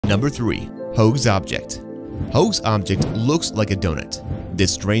Number 3. Hoag's object. Hoag's object looks like a donut.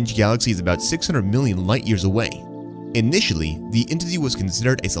 This strange galaxy is about 600 million light years away. Initially, the entity was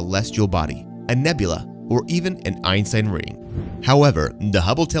considered a celestial body, a nebula, or even an Einstein ring. However, the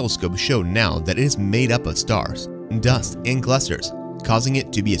Hubble telescope showed now that it is made up of stars, dust, and clusters, causing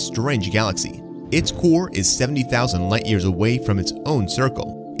it to be a strange galaxy. Its core is 70,000 light years away from its own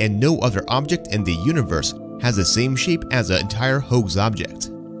circle, and no other object in the universe has the same shape as the entire Hoag's object.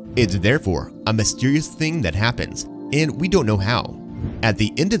 It's therefore a mysterious thing that happens, and we don't know how. At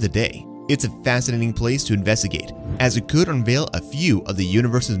the end of the day, it's a fascinating place to investigate, as it could unveil a few of the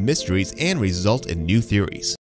universe's mysteries and result in new theories.